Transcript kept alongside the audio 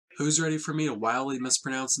Who's ready for me to wildly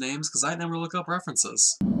mispronounce names? Because I never look up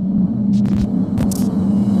references.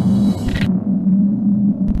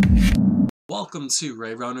 Welcome to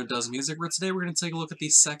Ray Rona Does Music, where today we're going to take a look at the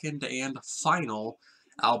second and final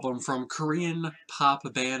album from Korean pop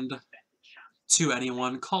band To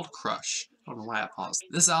Anyone called Crush. I don't know why I paused.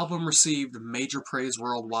 This album received major praise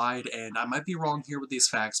worldwide, and I might be wrong here with these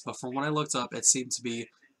facts, but from what I looked up, it seemed to be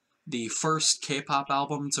the first K-pop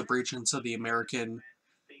album to breach into the American,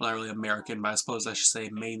 well, not really American, but I suppose I should say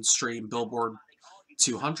mainstream Billboard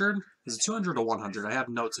 200? Is it 200 or 100? I have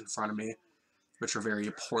notes in front of me, which are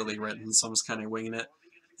very poorly written, so I'm just kind of winging it.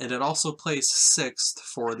 And it also placed 6th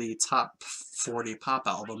for the top 40 pop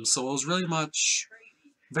albums, so it was really much,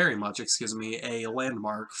 very much, excuse me, a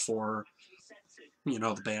landmark for, you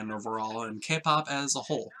know, the band overall and K-pop as a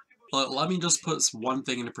whole. But let me just put one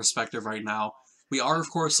thing into perspective right now. We are, of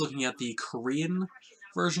course, looking at the Korean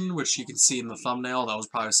version, which you can see in the thumbnail. That was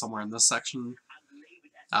probably somewhere in this section.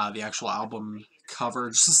 The actual album cover.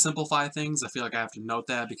 Just to simplify things, I feel like I have to note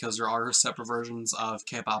that because there are separate versions of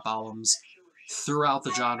K-pop albums throughout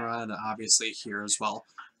the genre, and obviously here as well.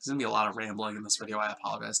 There's going to be a lot of rambling in this video, I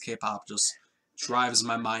apologize. K-pop just drives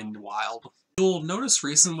my mind wild. You'll notice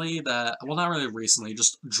recently that, well, not really recently,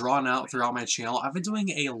 just drawn out throughout my channel, I've been doing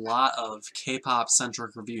a lot of K-pop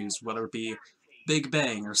centric reviews, whether it be Big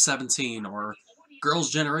Bang or 17 or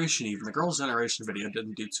Girls' Generation even. The Girls' Generation video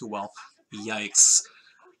didn't do too well. Yikes.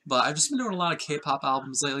 But I've just been doing a lot of K-pop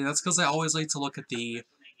albums lately. That's because I always like to look at the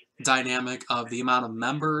dynamic of the amount of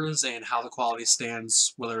members and how the quality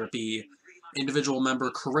stands, whether it be individual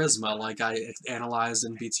member charisma, like I analyzed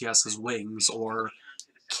in BTS's Wings, or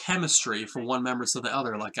chemistry from one member to the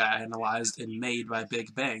other, like I analyzed in Made by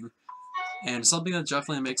Big Bang. And something that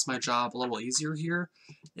definitely makes my job a little easier here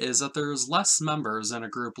is that there's less members in a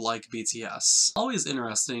group like BTS. Always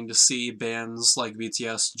interesting to see bands like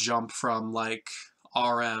BTS jump from like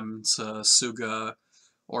RM to Suga,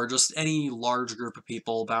 or just any large group of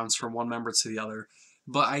people bounce from one member to the other.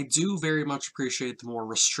 But I do very much appreciate the more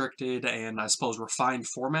restricted and I suppose refined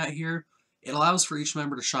format here. It allows for each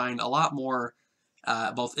member to shine a lot more,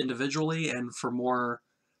 both individually and for more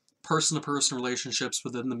person-to-person relationships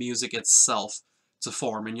within the music itself to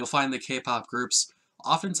form. And you'll find that K-pop groups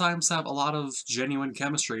oftentimes have a lot of genuine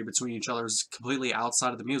chemistry between each other completely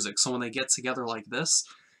outside of the music. So when they get together like this,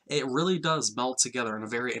 it really does melt together in a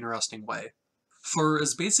very interesting way. For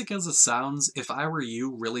as basic as it sounds, If I Were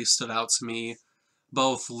You really stood out to me,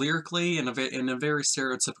 both lyrically and in a very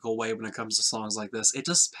stereotypical way when it comes to songs like this. It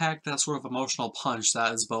just packed that sort of emotional punch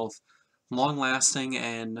that is both long-lasting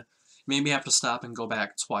and made me have to stop and go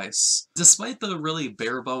back twice. Despite the really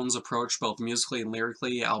bare-bones approach, both musically and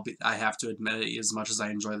lyrically, I have to admit it, as much as I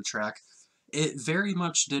enjoy the track, it very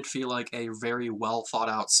much did feel like a very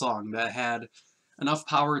well-thought-out song that had enough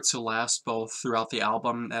power to last both throughout the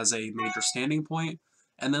album as a major standing point,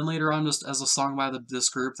 and then later on just as a song by this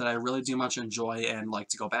group that I really do much enjoy and like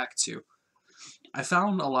to go back to. I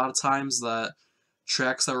found a lot of times that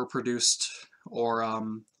tracks that were produced or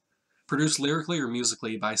produced lyrically or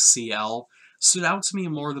musically by CL stood out to me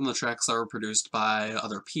more than the tracks that were produced by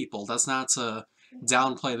other people. That's not to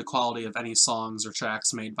downplay the quality of any songs or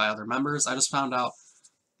tracks made by other members. I just found out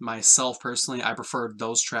myself personally, I preferred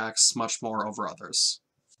those tracks much more over others.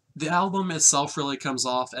 The album itself really comes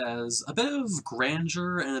off as a bit of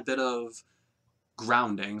grandeur and a bit of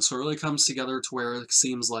grounding, so it really comes together to where it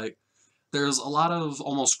seems like there's a lot of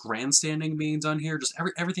almost grandstanding being done here. Just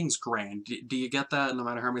everything's grand. Do you get that, no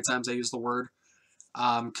matter how many times I use the word?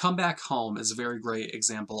 Come Back Home is a very great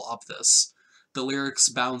example of this. The lyrics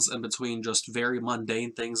bounce in between just very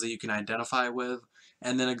mundane things that you can identify with,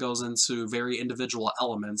 and then it goes into very individual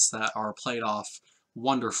elements that are played off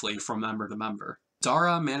wonderfully from member to member.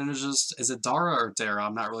 Dara manages, is it Dara or Dara?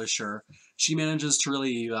 I'm not really sure. She manages to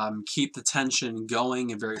really keep the tension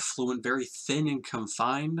going and very fluent, very thin and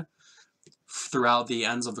confined throughout the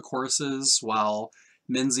ends of the choruses, while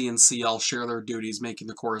Minzy and CL share their duties making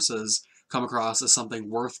the choruses come across as something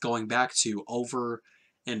worth going back to over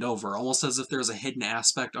and over, almost as if there's a hidden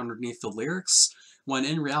aspect underneath the lyrics, when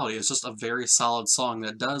in reality it's just a very solid song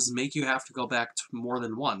that does make you have to go back to more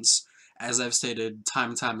than once. As I've stated time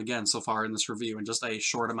and time again so far in this review in just a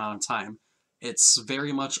short amount of time. It's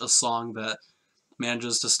very much a song that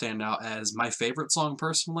manages to stand out as my favorite song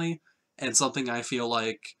personally, and something I feel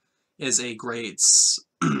like is a great,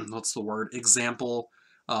 what's the word, example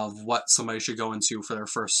of what somebody should go into for their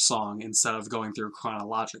first song instead of going through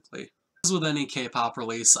chronologically. As with any K-pop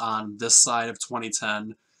release on this side of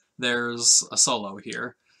 2010, there's a solo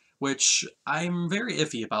here, which I'm very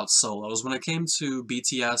iffy about solos. When it came to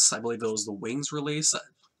BTS, I believe it was the Wings release.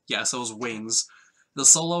 Yes, it was Wings. The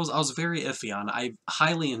solos I was very iffy on. I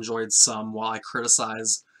highly enjoyed some while I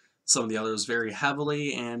criticized some of the others very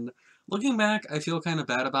heavily, and looking back, I feel kind of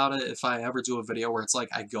bad about it. If I ever do a video where it's like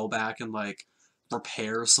I go back and like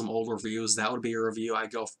repair some old reviews, that would be a review I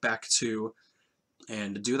go back to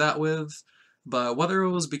and do that with. But whether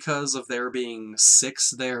it was because of there being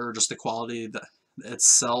 6 there, or just the quality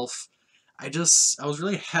itself, I was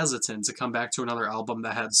really hesitant to come back to another album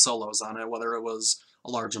that had solos on it, whether it was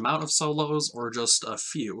a large amount of solos or just a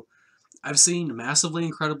few. I've seen massively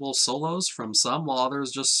incredible solos from some, while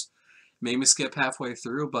others just made me skip halfway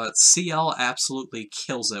through, but CL absolutely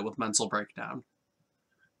kills it with Mental Breakdown.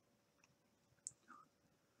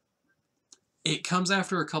 It comes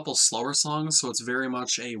after a couple slower songs, so it's very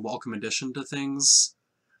much a welcome addition to things.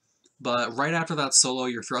 But right after that solo,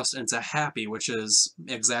 you're thrust into Happy, which is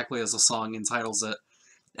exactly as the song entitles it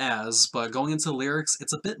as, but going into the lyrics,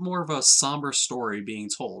 it's a bit more of a somber story being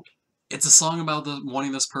told. It's a song about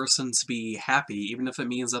wanting this person to be happy, even if it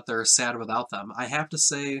means that they're sad without them. I have to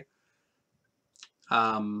say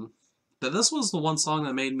that this was the one song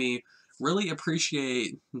that made me really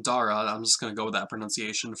appreciate Dara, I'm just going to go with that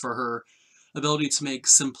pronunciation, for her ability to make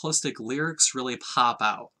simplistic lyrics really pop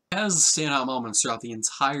out. It has standout moments throughout the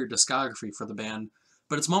entire discography for the band,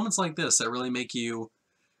 but it's moments like this that really make you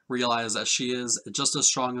realize that she is just as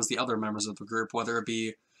strong as the other members of the group, whether it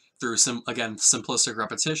be through, again, simplistic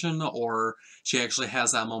repetition, or she actually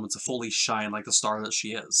has that moment to fully shine like the star that she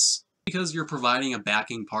is. Because you're providing a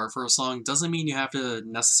backing part for a song doesn't mean you have to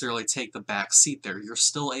necessarily take the back seat there. You're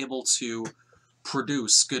still able to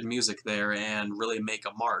produce good music there and really make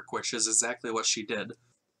a mark, which is exactly what she did.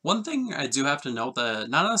 One thing I do have to note that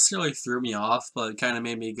not necessarily threw me off, but kind of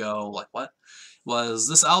made me go, like, what? Was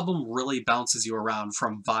this album really bounces you around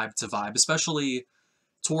from vibe to vibe, especially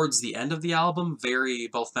towards the end of the album, very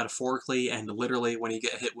both metaphorically and literally when you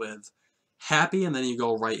get hit with Happy and then you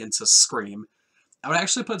go right into Scream. I would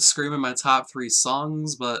actually put Scream in my top 3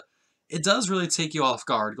 songs, but it does really take you off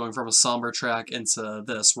guard going from a somber track into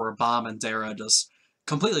this, where Bomb and Dara just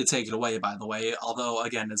completely take it away, by the way. Although,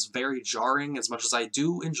 again, it's very jarring. As much as I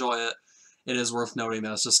do enjoy it, it is worth noting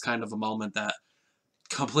that it's just kind of a moment that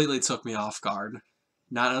completely took me off guard.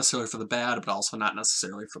 Not necessarily for the bad, but also not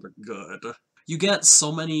necessarily for the good. You get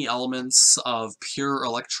so many elements of pure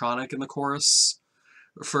electronic in the chorus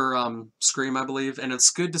for Scream, I believe, and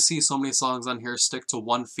it's good to see so many songs on here stick to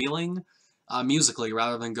one feeling musically,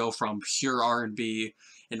 rather than go from pure R&B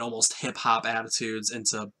and almost hip-hop attitudes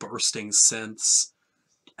into bursting synths,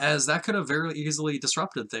 as that could have very easily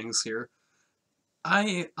disrupted things here.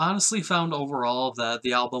 I honestly found overall that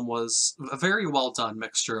the album was a very well done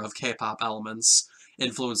mixture of K-pop elements,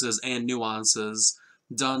 influences, and nuances,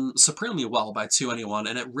 done supremely well by 2NE1,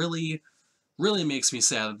 and it really makes me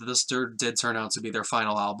sad that this did turn out to be their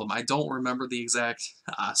final album. I don't remember the exact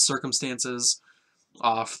circumstances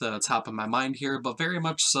off the top of my mind here, but very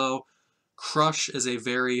much so, Crush is a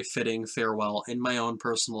very fitting farewell, in my own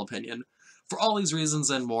personal opinion. For all these reasons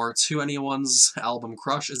and more, 2NE1's album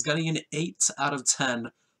Crush is getting an 8 out of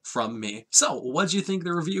 10 from me. So, what do you think of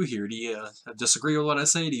the review here? Do you disagree with what I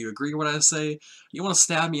say? Do you agree with what I say? You want to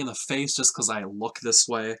stab me in the face just because I look this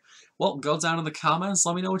way? Well, go down in the comments,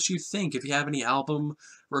 let me know what you think. If you have any album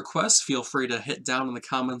requests, feel free to hit down in the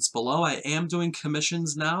comments below. I am doing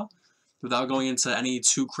commissions now, without going into any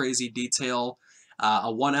too crazy detail.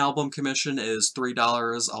 A one album commission is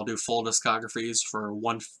 $3. I'll do full discographies for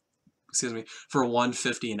for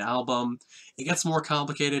 $150 an album. It gets more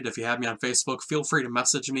complicated. If you have me on Facebook, feel free to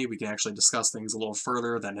message me. We can actually discuss things a little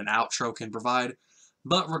further than an outro can provide.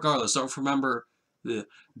 But regardless, don't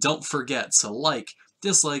forget to like,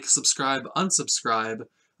 dislike, subscribe, unsubscribe,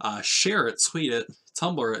 share it, tweet it,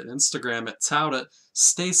 Tumblr it, Instagram it, tout it.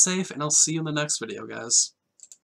 Stay safe, and I'll see you in the next video, guys.